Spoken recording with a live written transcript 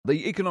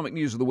The economic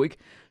news of the week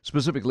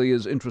specifically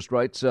is interest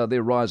rates.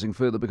 They're rising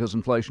further because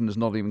inflation is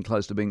not even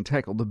close to being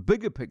tackled. The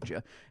bigger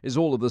picture is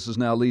all of this is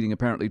now leading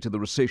apparently to the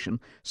recession.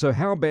 So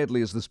how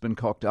badly has this been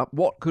cocked up?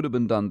 What could have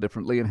been done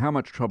differently? And how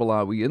much trouble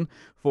are we in?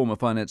 Former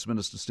Finance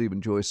Minister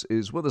Stephen Joyce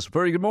is with us.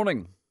 Very good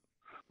morning.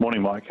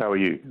 Morning, Mike. How are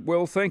you?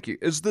 Well, thank you.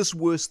 Is this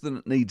worse than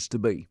it needs to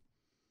be?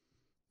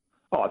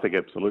 Oh, I think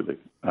absolutely.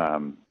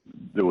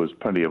 There was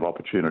plenty of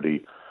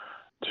opportunity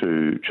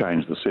to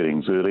change the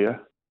settings earlier.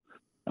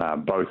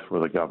 Both for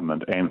the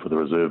government and for the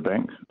Reserve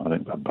Bank. I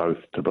think they're both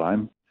to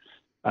blame.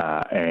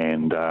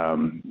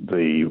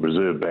 The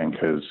Reserve Bank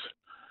has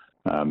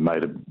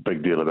made a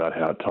big deal about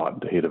how it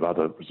tightened ahead of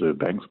other Reserve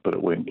Banks, but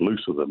it went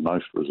looser than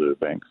most Reserve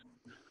Banks.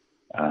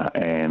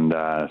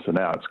 So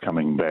now it's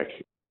coming back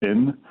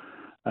in,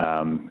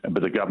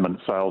 but the government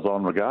sails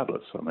on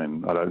regardless. I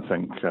mean, I don't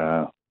think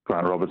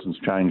Grant Robertson's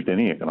changed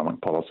any economic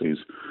policies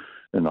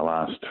in the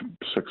last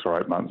 6 or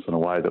 8 months in a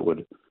way that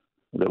would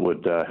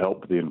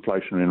help the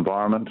inflationary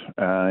environment.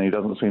 He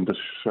doesn't seem to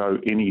show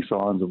any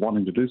signs of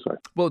wanting to do so.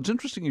 Well, it's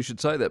interesting you should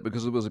say that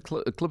because there was a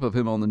clip of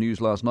him on the news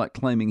last night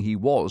claiming he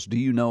was. Do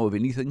you know of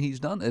anything he's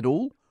done at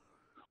all?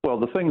 Well,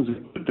 the things he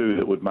would do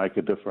that would make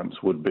a difference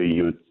would be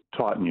you would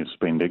tighten your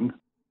spending,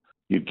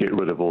 you'd get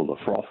rid of all the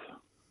froth,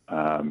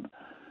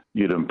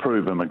 you'd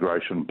improve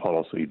immigration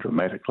policy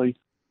dramatically,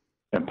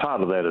 and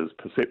part of that is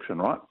perception,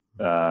 right?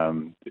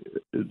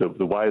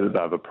 The way that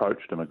they've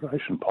approached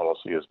immigration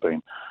policy has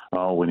been,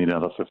 oh, we need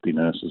another 50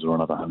 nurses or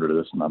another 100 of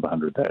this, another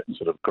 100 of that, and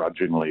sort of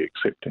grudgingly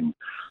accepting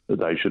that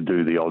they should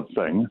do the odd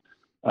thing.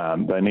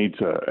 They need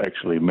to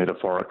actually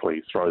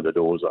metaphorically throw the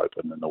doors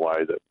open in the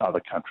way that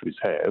other countries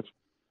have,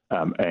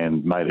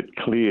 and made it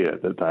clear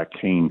that they're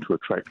keen to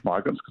attract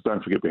migrants, because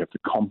don't forget we have to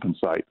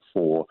compensate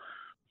for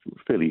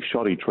fairly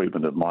shoddy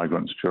treatment of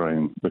migrants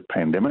during the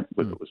pandemic,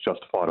 whether it was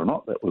justified or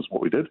not. That was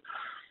what we did.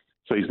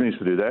 So he needs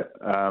to do that.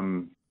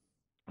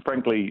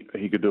 Frankly,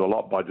 he could do a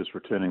lot by just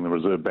returning the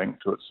Reserve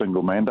Bank to its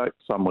single mandate.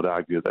 Some would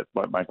argue that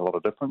won't make a lot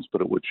of difference,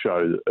 but it would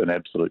show an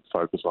absolute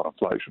focus on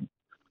inflation.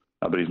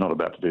 But he's not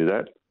about to do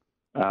that.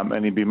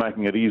 And he'd be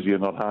making it easier,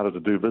 not harder, to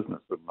do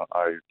business. And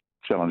I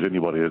challenge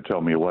anybody to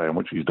tell me a way in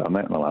which he's done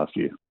that in the last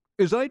year.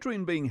 Is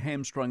Adrian being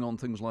hamstrung on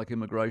things like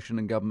immigration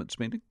and government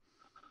spending?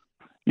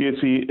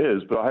 Yes, he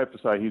is, but I have to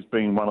say he's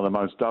been one of the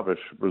most dovish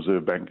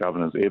Reserve Bank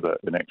governors ever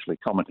in actually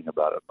commenting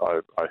about it.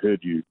 I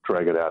heard you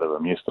drag it out of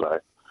him yesterday.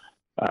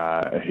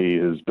 He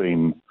has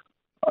been,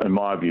 in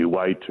my view,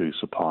 way too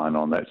supine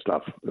on that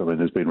stuff. I mean,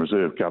 there's been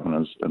Reserve Bank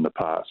governors in the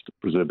past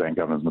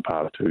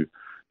who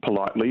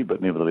politely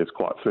but nevertheless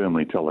quite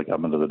firmly tell the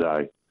government of the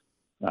day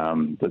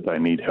that they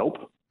need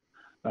help.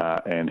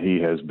 And he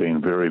has been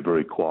very,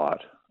 very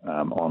quiet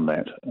on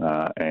that.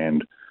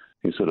 And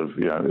he sort of,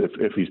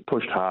 if he's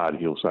pushed hard,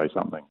 he'll say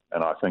something.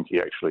 And I think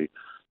he actually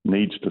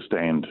needs to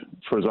stand,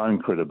 for his own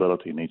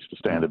credibility, needs to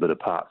stand a bit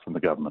apart from the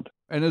government.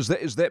 And is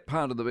that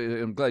part of the?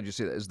 I'm glad you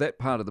said that. Is that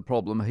part of the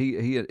problem?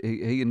 He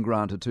and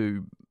Grant are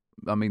two.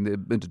 I mean, they're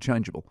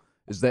interchangeable.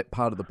 Is that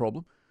part of the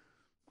problem?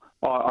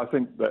 I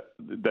think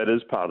that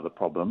is part of the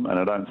problem, and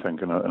I don't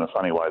think in a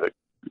funny way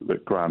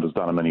that Grant has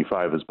done him any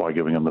favours by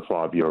giving him the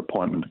 5-year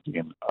appointment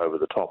again over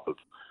the top of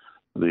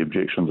the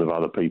objections of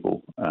other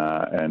people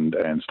and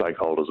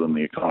stakeholders in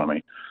the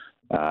economy.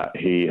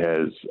 He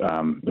has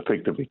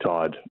effectively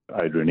tied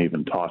Adrian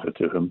even tighter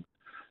to him.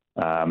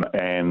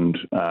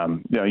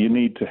 You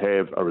need to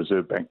have a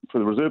Reserve Bank. For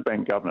the Reserve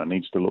Bank governor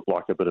needs to look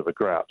like a bit of a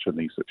grouch in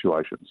these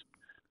situations.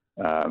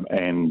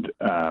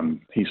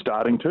 He's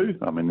starting to.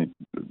 I mean,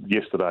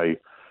 yesterday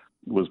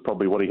was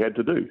probably what he had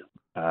to do.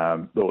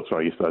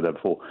 Yesterday, the day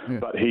before. Yeah.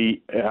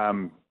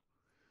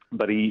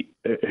 But he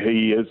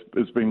has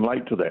been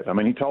late to that. I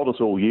mean, he told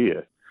us all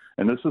year,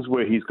 and this is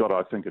where he's got,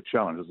 I think, a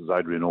challenge. This is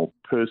Adrian Orr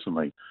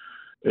personally.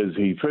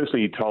 He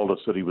told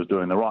us that he was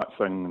doing the right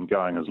thing and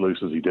going as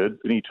loose as he did,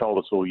 and he told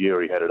us all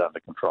year he had it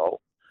under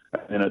control.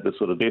 And at the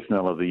sort of death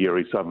knell of the year,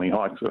 he suddenly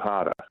hikes it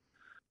harder.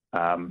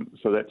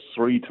 So that's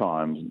 3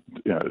 times.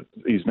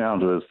 He's now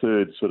into his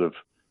third sort of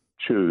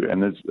chew,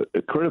 and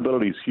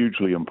credibility is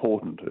hugely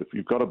important. If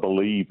you've got to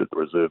believe that the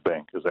Reserve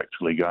Bank is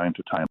actually going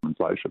to tame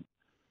inflation.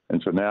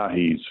 And so now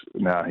he's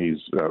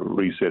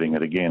resetting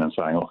it again and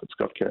saying, "Look,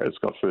 it's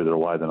got further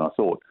away than I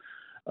thought."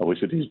 We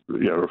said he's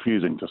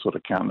refusing to sort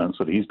of countenance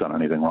that he's done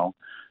anything wrong,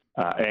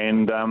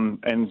 and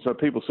so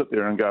people sit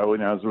there and go,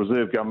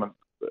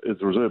 is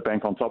the Reserve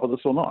Bank on top of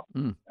this or not?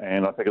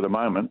 And I think at the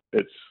moment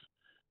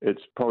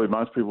it's probably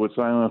most people would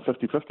say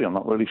 50-50. I'm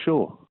not really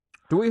sure.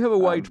 Do we have a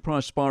wage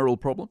price spiral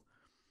problem?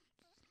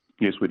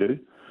 Yes, we do.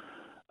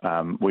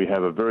 We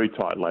have a very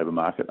tight labour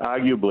market.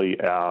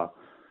 Arguably, our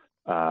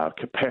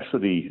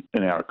capacity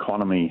in our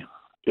economy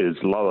is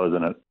lower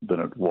than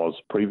it was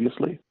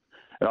previously.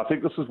 And I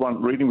think this is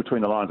reading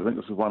between the lines, I think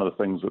this is one of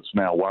the things that's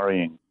now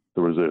worrying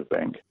the Reserve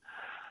Bank,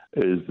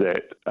 is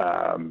that,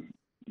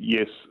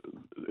 yes,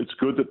 it's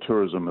good that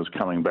tourism is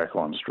coming back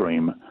on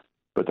stream,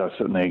 but they're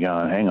sitting there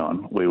going, hang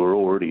on, we were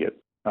already at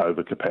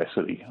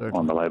overcapacity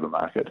on the labour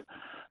market.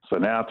 So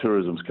now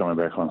tourism's coming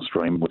back on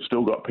stream. We've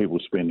still got people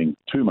spending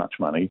too much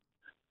money.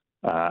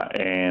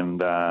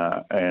 And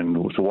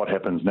so what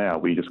happens now?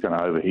 We're just going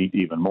to overheat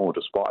even more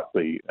despite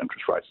the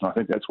interest rates. And I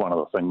think that's one of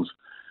the things,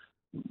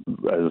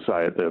 as I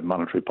say, at the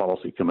Monetary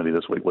Policy Committee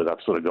this week, where they've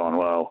sort of gone,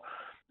 well,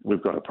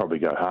 we've got to probably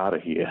go harder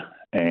here.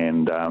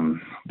 And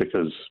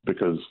because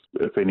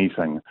if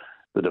anything,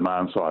 the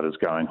demand side is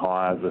going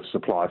higher, the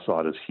supply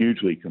side is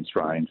hugely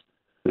constrained.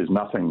 There's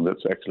nothing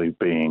that's actually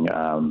being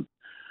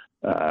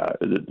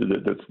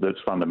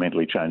that's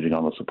fundamentally changing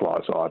on the supply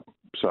side.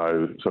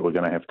 So we're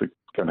going to have to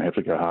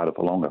go harder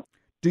for longer.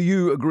 Do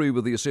you agree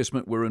with the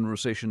assessment we're in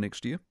recession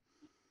next year?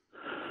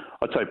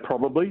 I'd say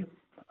probably,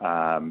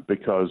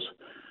 because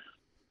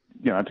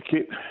to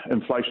keep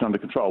inflation under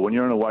control, when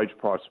you're in a wage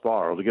price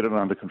spiral, to get it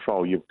under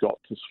control, you've got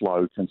to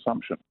slow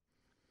consumption.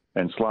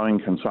 And slowing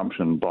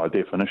consumption, by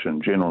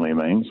definition, generally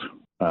means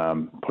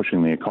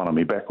pushing the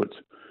economy backwards.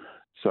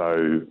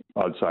 So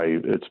I'd say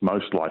it's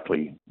most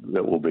likely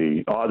that we'll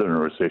be either in a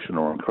recession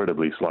or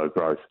incredibly slow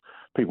growth.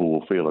 People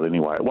will feel it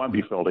anyway. It won't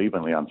be felt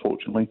evenly,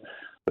 unfortunately.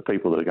 The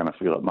people that are going to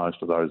feel it most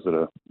are those that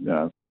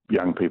are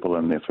young people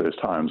in their first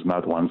homes, and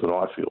they're the ones that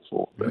I feel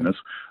for. And it's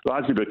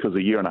largely because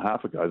a year and a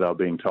half ago they were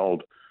being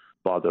told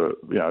by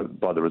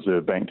the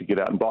Reserve Bank to get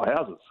out and buy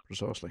houses.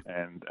 Precisely.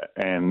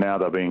 And now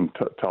they're being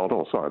told,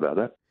 oh, sorry about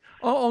that.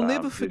 I'll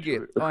never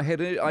forget. I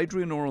had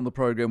Adrian Orr on the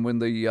program when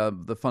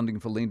the funding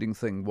for lending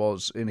thing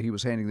was, and he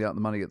was handing out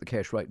the money at the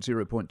cash rate,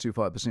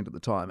 0.25% at the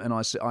time. And I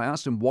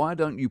asked him, why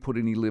don't you put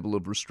any level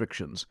of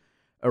restrictions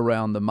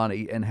around the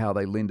money and how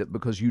they lend it,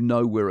 because you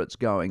know where it's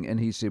going? And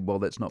he said, well,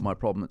 that's not my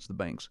problem, it's the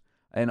banks.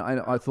 And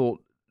I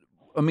thought,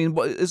 I mean,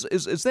 is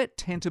that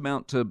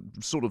tantamount to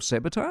sort of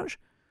sabotage?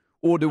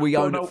 Or do we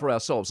own it for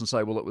ourselves and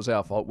say, well, it was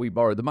our fault, we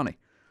borrowed the money?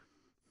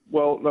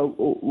 Well,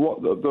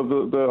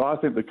 no, I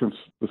think the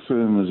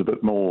concern is a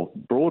bit more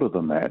broader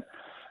than that,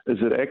 is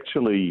that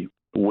actually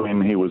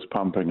when he was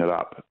pumping it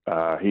up,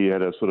 he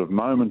had a sort of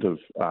moment of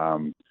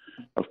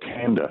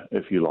candour,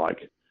 if you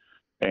like,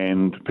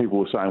 and people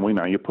were saying,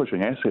 well, you're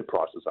pushing asset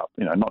prices up,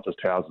 not just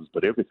houses,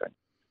 but everything.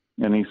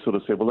 And he sort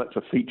of said, well, that's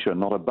a feature,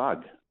 not a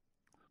bug.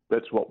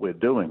 That's what we're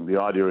doing.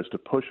 The idea is to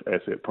push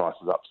asset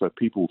prices up so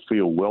people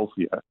feel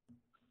wealthier,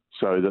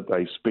 so that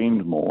they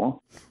spend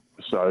more,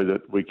 so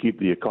that we keep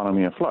the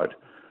economy afloat,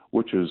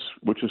 which is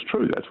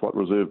true. That's what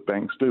reserve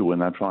banks do when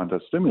they're trying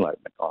to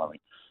stimulate the economy.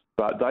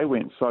 But they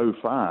went so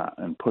far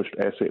and pushed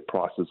asset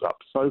prices up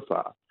so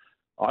far.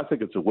 I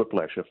think it's a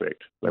whiplash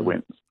effect. They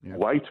went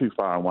way too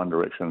far in one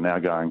direction and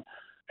now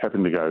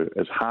having to go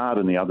as hard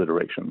in the other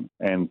direction.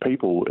 And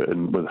people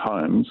with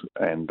homes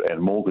and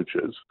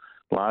mortgages,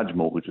 large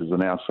mortgages, are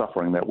now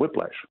suffering that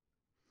whiplash.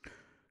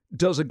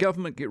 Does a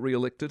government get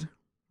re-elected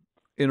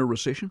in a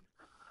recession?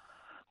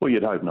 Well,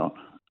 you'd hope not.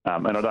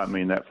 And I don't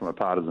mean that from a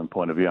partisan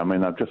point of view. I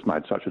mean, they've just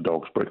made such a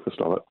dog's breakfast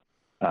of it.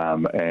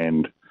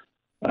 And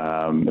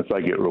if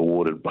they get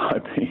rewarded by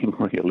being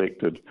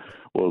re-elected,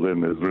 well,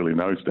 then there's really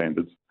no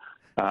standards.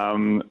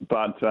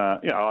 But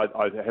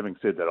having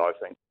said that, I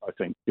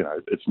think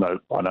it's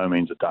by no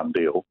means a done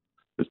deal.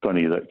 There's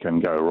plenty that can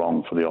go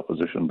wrong for the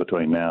opposition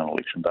between now and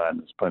election day, and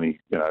there's plenty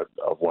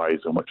of ways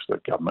in which the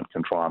government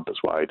can try and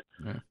persuade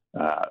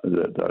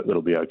that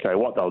it'll be okay.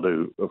 What they'll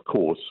do, of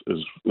course,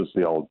 is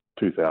the old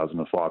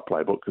 2005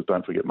 playbook, because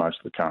don't forget most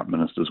of the current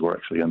ministers were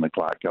actually in the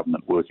Clark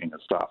government working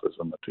as staffers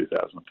in the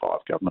 2005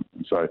 government.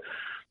 And so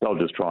they'll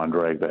just try and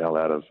drag the hell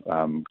out of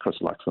Chris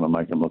Luxon and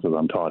make him look as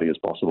untidy as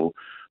possible,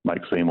 make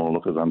Seymour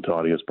look as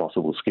untidy as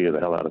possible, scare the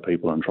hell out of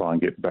people and try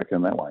and get back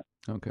in that way.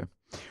 Okay.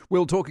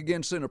 We'll talk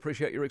again soon.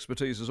 Appreciate your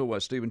expertise as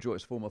always. Stephen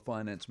Joyce, former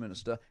Finance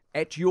Minister,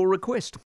 at your request.